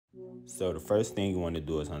So the first thing you want to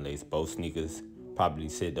do is unlace both sneakers. Probably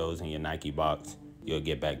sit those in your Nike box. You'll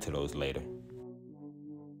get back to those later.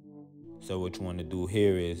 So what you want to do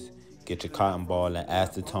here is get your cotton ball and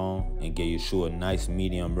acetone and get your shoe a nice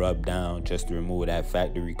medium rub down just to remove that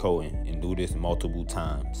factory coating, and do this multiple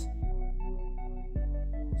times.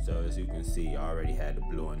 So as you can see, I already had the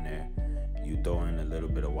blue in there. You throw in a little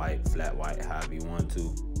bit of white, flat white, however you want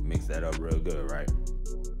to. Mix that up real good, right?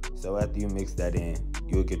 So after you mix that in,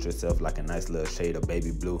 you'll get yourself like a nice little shade of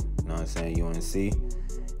baby blue, you know what I'm saying, UNC.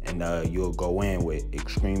 And you'll go in with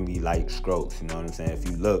extremely light strokes, you know what I'm saying. If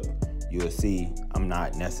you look, you'll see I'm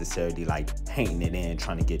not necessarily like painting it in,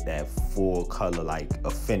 trying to get that full color like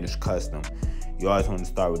a finished custom. You always want to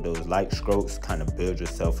start with those light strokes, kind of build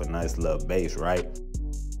yourself a nice little base, right?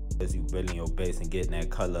 As you building your base and getting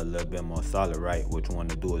that color a little bit more solid, right, what you want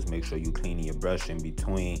to do is make sure you cleaning your brush in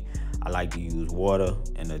between. I like to use water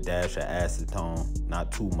and a dash of acetone,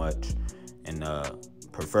 not too much. And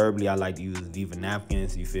preferably I like to use Viva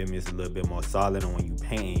napkins, you feel me? It's a little bit more solid, and when you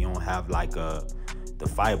painting, you don't have like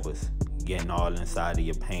the fibers getting all inside of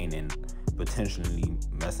your paint and potentially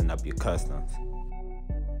messing up your customs.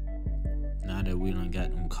 Now that we done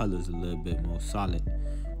got them colors a little bit more solid,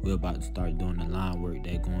 we're about to start doing the line work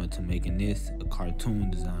that going to making this a cartoon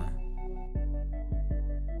design.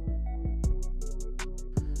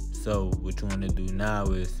 So what you want to do now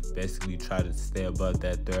is basically try to stay above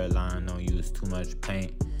that third line, don't use too much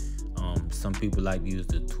paint. Some people like to use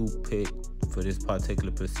the toothpick for this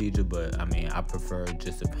particular procedure, but I mean, I prefer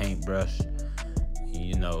just a paintbrush.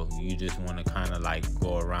 You know, you just want to kind of like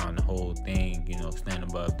go around the whole thing, you know, stand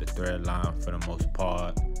above the thread line for the most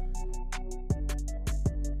part.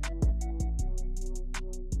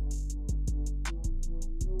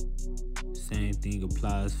 Same thing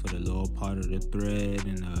applies for the lower part of the thread,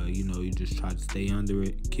 and you know, you just try to stay under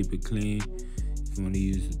it, keep it clean. If you want to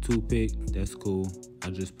use a toothpick, that's cool. I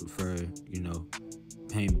just prefer, you know,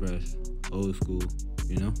 paintbrush, old school,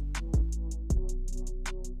 you know.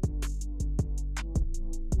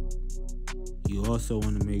 You also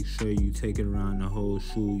want to make sure you take it around the whole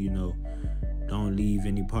shoe, you know, don't leave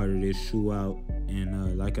any part of this shoe out.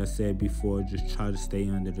 And like I said before, just try to stay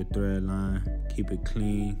under the thread line, keep it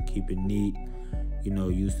clean, keep it neat. You know,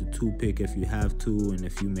 use the toothpick if you have to, and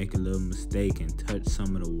if you make a little mistake and touch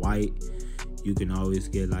some of the white, you can always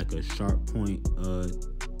get like a sharp point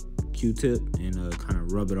Q-tip and kind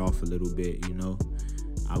of rub it off a little bit, you know.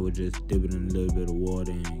 I would just dip it in a little bit of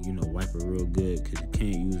water and, you know, wipe it real good, because you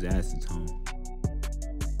can't use acetone.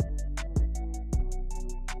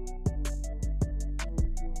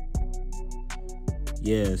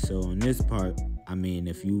 Yeah, so on this part, I mean,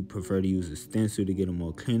 if you prefer to use a stencil to get a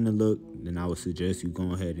more cleaner look, then I would suggest you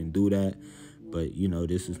go ahead and do that. But, you know,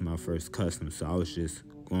 this was my first custom, so I was just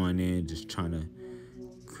going in, just trying to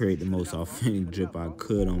create the most authentic drip I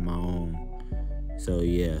could on my own. So,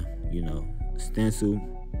 yeah, you know, stencil,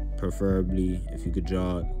 preferably, if you could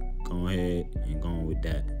draw it, go ahead and go on with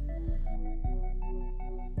that.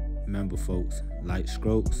 Remember, folks, light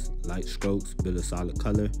strokes build a solid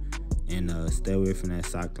color, and stay away from that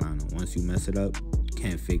sock liner. Once you mess it up, you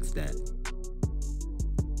can't fix that.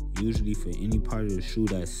 Usually for any part of the shoe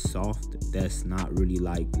that's soft, that's not really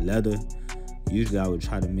like leather, usually I would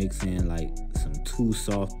try to mix in like some too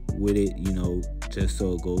soft with it, you know, just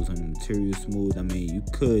so it goes on the material smooth. I mean, you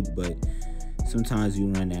could, but sometimes you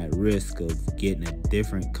run that risk of getting a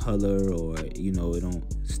different color, or, you know, it don't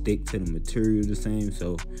stick to the material the same.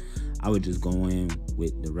 So I would just go in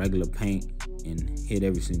with the regular paint and hit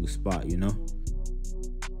every single spot, you know.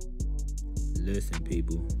 Listen,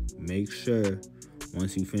 people, make sure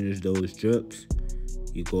once you finish those drips,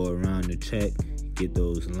 you go around the check, get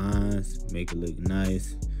those lines, make it look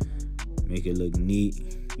nice, make it look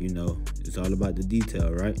neat. You know, it's all about the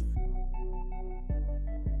detail, right?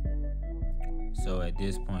 So at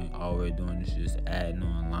this point, all we're doing is just adding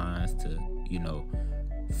on lines to, you know,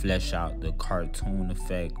 flesh out the cartoon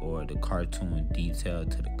effect or the cartoon detail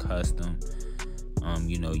to the custom.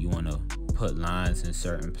 You know, you want to put lines in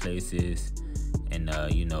certain places, and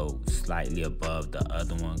you know, slightly above the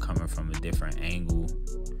other one, coming from a different angle.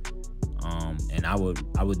 And I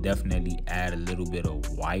would definitely add a little bit of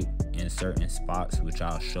white in certain spots, which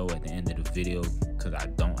I'll show at the end of the video because I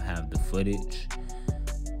don't have the footage.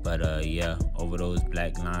 But yeah, over those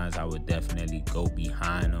black lines, I would definitely go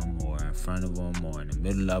behind them or in front of them or in the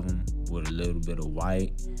middle of them with a little bit of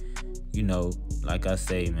white. You know, like I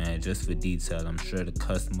say, man, just for detail. I'm sure the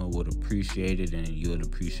customer would appreciate it, and you would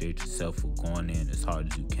appreciate yourself for going in as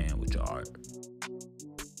hard as you can with your art.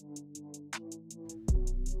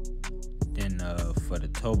 Then for the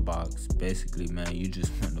toe box, basically, man, you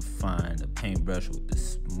just want to find a paintbrush with the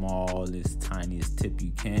smallest, tiniest tip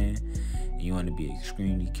you can. And you want to be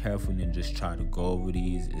extremely careful and just try to go over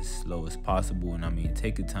these as slow as possible. And I mean,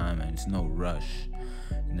 take your time, and it's no rush.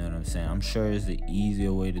 You know what I'm saying? I'm sure it's an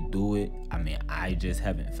easier way to do it. I mean, I just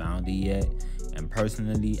haven't found it yet. And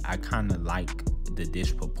personally, I kind of like the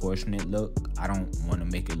disproportionate look. I don't want to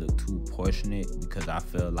make it look too proportionate, because I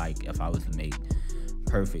feel like if I was to make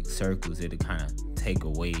perfect circles, it'd kind of take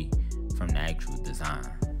away from the actual design.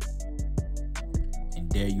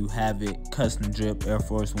 And there you have it, custom drip Air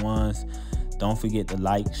Force Ones. Don't forget to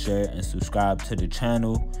like, share, and subscribe to the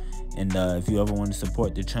channel. And if you ever want to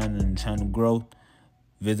support the channel and channel growth,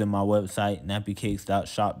 visit my website,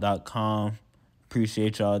 nappycakes.shop.com.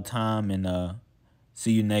 Appreciate y'all time, and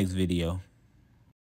see you next video.